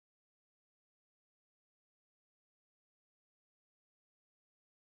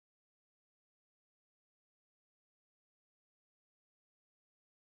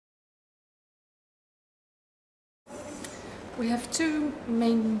We have two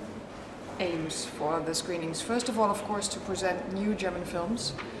main aims for the screenings. First of all, of course, to present new German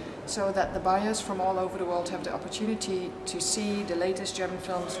films so that the buyers from all over the world have the opportunity to see the latest German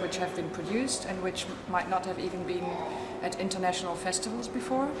films which have been produced and which might not have even been at international festivals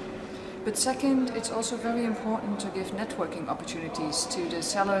before. But second, it's also very important to give networking opportunities to the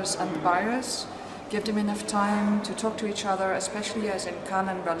sellers and the buyers, give them enough time to talk to each other, especially as in Cannes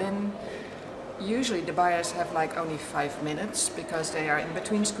and Berlin. Usually the buyers have like only 5 minutes because they are in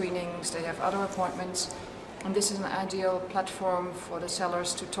between screenings, they have other appointments. And this is an ideal platform for the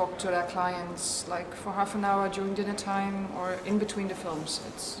sellers to talk to their clients like for half an hour during dinner time or in between the films.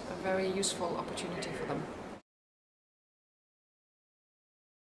 It's a very useful opportunity for them.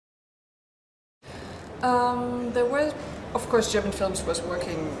 There were, of course, German Films was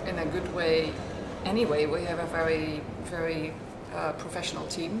working in a good way anyway. We have a very professional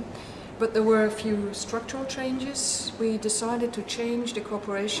team. But there were a few structural changes. We decided to change the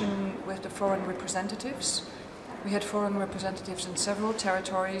cooperation with the foreign representatives. We had foreign representatives in several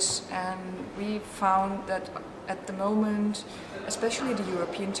territories, and we found that at the moment, especially the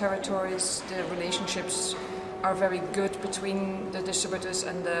European territories, the relationships are very good between the distributors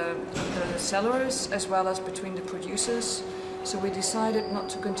and the sellers, as well as between the producers. So we decided not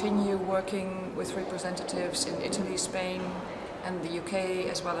to continue working with representatives in Italy, Spain, and the UK,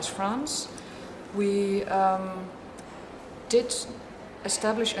 as well as France. We did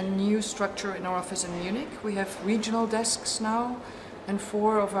establish a new structure in our office in Munich. We have regional desks now, and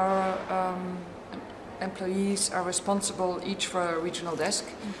 4 of our employees are responsible each for a regional desk,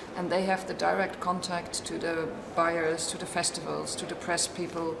 and they have the direct contact to the buyers, to the festivals, to the press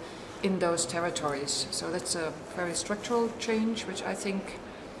people in those territories. So that's a very structural change, which I think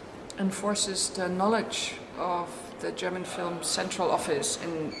enforces the knowledge of the German Film Central Office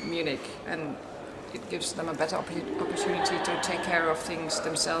in Munich, and it gives them a better opportunity to take care of things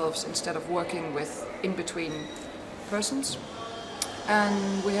themselves instead of working with in-between persons.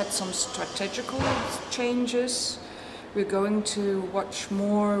 And we had some strategical changes. We're going to watch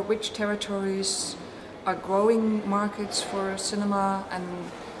more which territories are growing markets for cinema and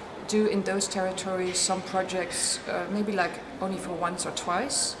do in those territories some projects, maybe like only for once or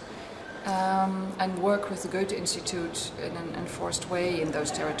twice. And work with the Goethe Institute in an enforced way in those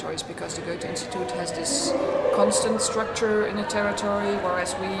territories, because the Goethe Institute has this constant structure in a territory,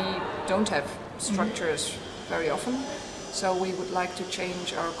 whereas we don't have structures very often. So we would like to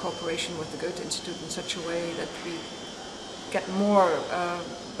change our cooperation with the Goethe Institute in such a way that we get more,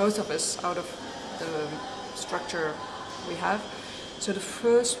 both of us, out of the structure we have. So the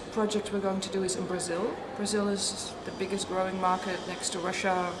first project we're going to do is in Brazil. Brazil is the biggest growing market next to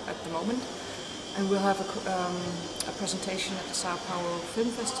Russia at the moment. And we'll have a presentation at the Sao Paulo Film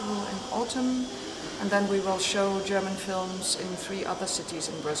Festival in autumn. And then we will show German films in 3 other cities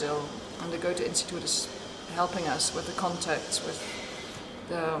in Brazil. And the Goethe Institute is helping us with the contacts with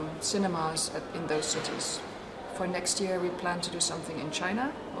the cinemas in those cities. For next year we plan to do something in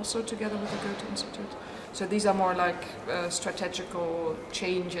China, also together with the Goethe Institute. So these are more like strategical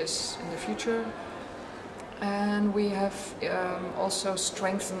changes in the future. And we have also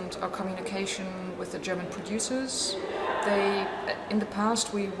strengthened our communication with the German producers. In the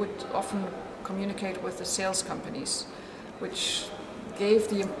past we would often communicate with the sales companies, which gave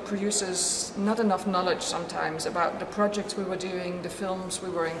the producers not enough knowledge sometimes about the projects we were doing, the films we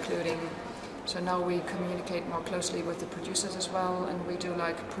were including. So now we communicate more closely with the producers as well, and we do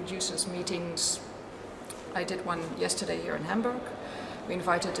like producers meetings. I did one yesterday here in Hamburg. We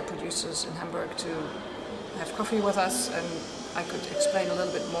invited the producers in Hamburg to have coffee with us, and I could explain a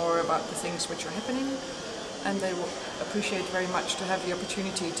little bit more about the things which are happening. And they will appreciate very much to have the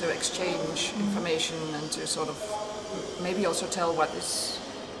opportunity to exchange information and to sort of maybe also tell what is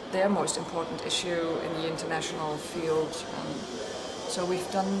their most important issue in the international field. So we've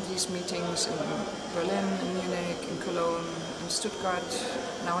done these meetings in Berlin, in Munich, in Cologne, in Stuttgart,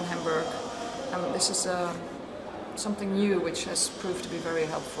 now in Hamburg. And this is something new which has proved to be very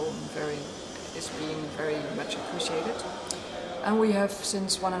helpful and is being very much appreciated. And we have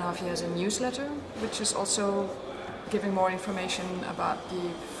since 1.5 years a newsletter, which is also giving more information about the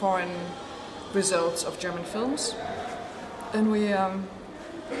foreign results of German films. And we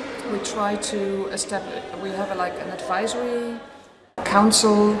try to establish, we have like an advisory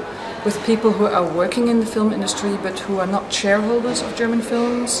council with people who are working in the film industry but who are not shareholders of German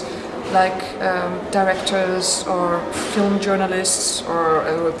films, like directors or film journalists or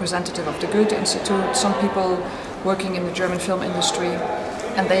a representative of the Goethe Institute, some people working in the German film industry,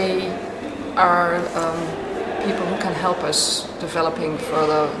 and they are people who can help us developing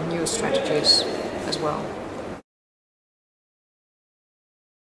further new strategies as well.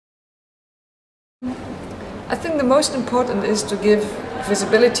 I think the most important is to give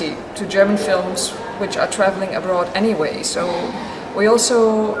visibility to German films which are traveling abroad anyway. So we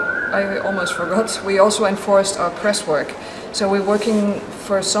also, I almost forgot, we also enforced our press work. So we're working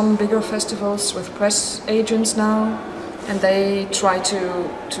for some bigger festivals with press agents now, and they try to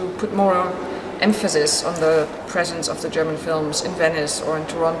put more emphasis on the presence of the German films in Venice or in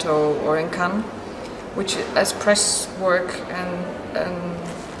Toronto or in Cannes, which as press work and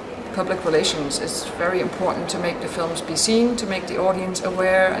public relations is very important to make the films be seen, to make the audience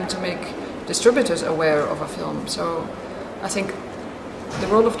aware and to make distributors aware of a film. So I think the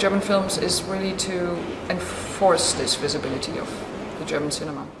role of German films is really to enforce this visibility of the German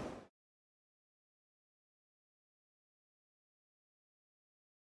cinema.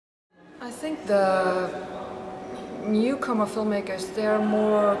 I think the newcomer filmmakers, they're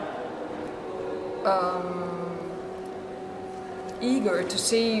more eager to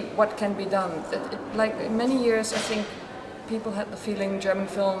see what can be done. Like in many years, I think people had the feeling German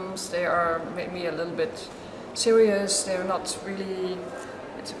films, they are maybe a little bit serious, they're not really,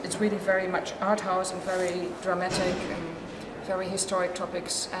 it's really very much art house and very dramatic and very historic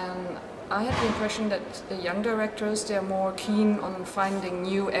topics. And I had the impression that the young directors, they're more keen on finding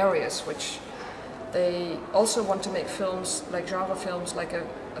new areas, which they also want to make films, like genre films, like a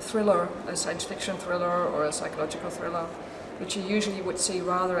thriller, a science fiction thriller or a psychological thriller, which you usually would see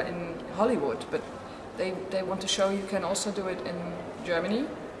rather in Hollywood, but they want to show you can also do it in Germany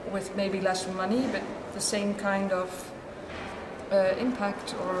with maybe less money, but the same kind of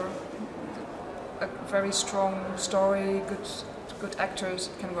impact, or a very strong story, good actors,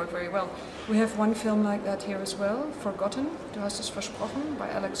 it can work very well. We have one film like that here as well, Forgotten, Du hast es versprochen,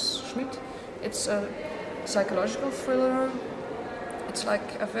 by Alex Schmidt. It's a psychological thriller. It's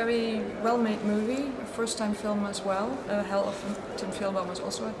like a very well-made movie, a first-time film as well. Hell of Tim Filmer was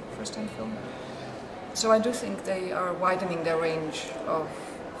also a first-time film. So I do think they are widening their range of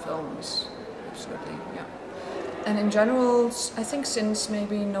films, absolutely, yeah. And in general, I think since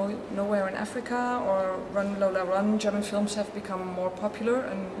maybe Nowhere in Africa or Run Lola Run, German films have become more popular,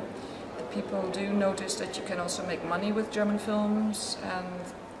 and people do notice that you can also make money with German films. And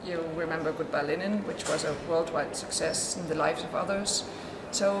you remember Goodbye Lenin, which was a worldwide success in the lives of others.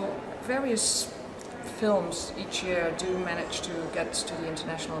 So various films each year do manage to get to the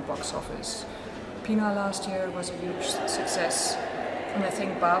international box office. Pina last year was a huge success, and I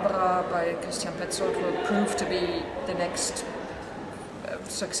think Barbara by Christian Petzold will prove to be the next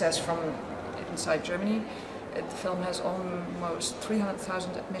success from inside Germany. The film has almost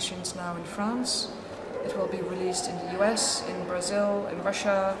 300,000 admissions now in France. It will be released in the US, in Brazil, in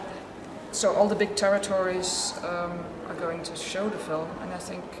Russia. So all the big territories are going to show the film, and I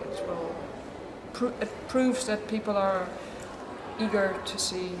think it will it proves that people are eager to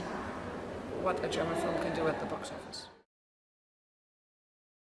see what a German film can do at the box office.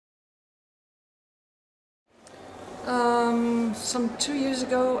 Some 2 years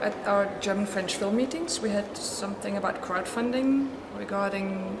ago at our German-French film meetings, we had something about crowdfunding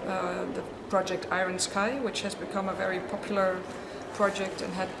regarding the project Iron Sky, which has become a very popular project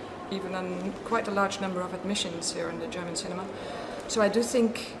and had even quite a large number of admissions here in the German cinema. So I do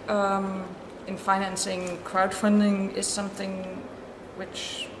think in financing, crowdfunding is something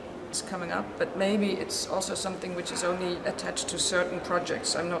which is coming up, but maybe it's also something which is only attached to certain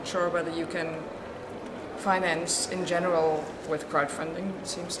projects. I'm not sure whether you can finance in general with crowdfunding. It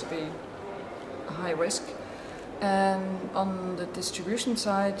seems to be a high risk. And on the distribution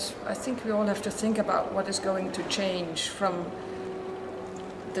side, I think we all have to think about what is going to change from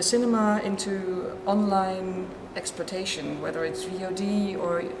the cinema into online exploitation, whether it's VOD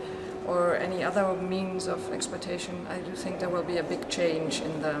or any other means of exploitation. I do think there will be a big change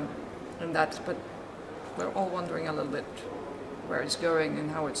in that, but we're all wondering a little bit where it's going and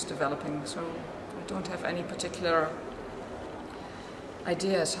how it's developing. So I don't have any particular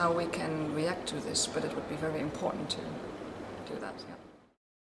ideas how we can react to this, but it would be very important to do that. Yeah.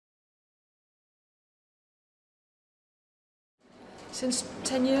 Since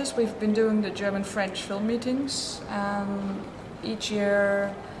 10 years we've been doing the German-French film meetings, and each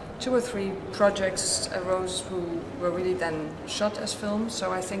year 2 or 3 projects arose who were really then shot as films.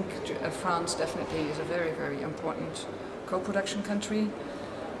 So I think France definitely is a very, very important co-production country.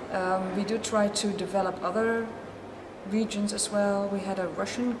 We do try to develop other regions as well. We had a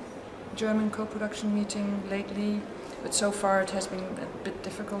Russian-German co-production meeting lately, but so far it has been a bit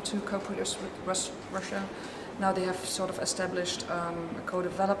difficult to co-produce with Russia. Now they have sort of established a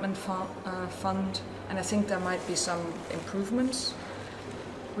co-development fund, and I think there might be some improvements.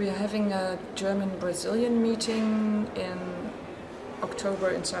 We are having a German-Brazilian meeting in October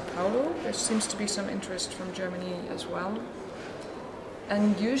in Sao Paulo. There seems to be some interest from Germany as well.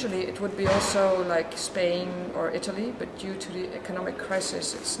 And usually it would be also like Spain or Italy, but due to the economic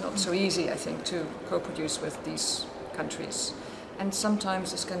crisis, it's not so easy, I think, to co-produce with these countries. And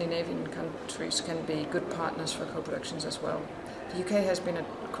sometimes the Scandinavian countries can be good partners for co-productions as well. The UK has been a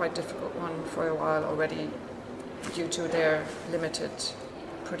quite difficult one for a while already due to their limited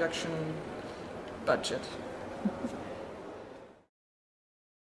production budget.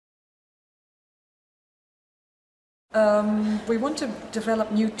 We want to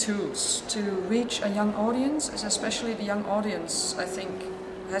develop new tools to reach a young audience, especially the young audience, I think,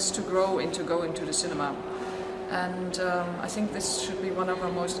 has to grow into going to the cinema. And I think this should be one of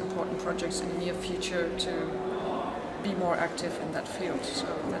our most important projects in the near future to be more active in that field. So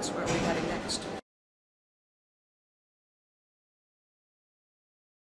that's where we're heading next.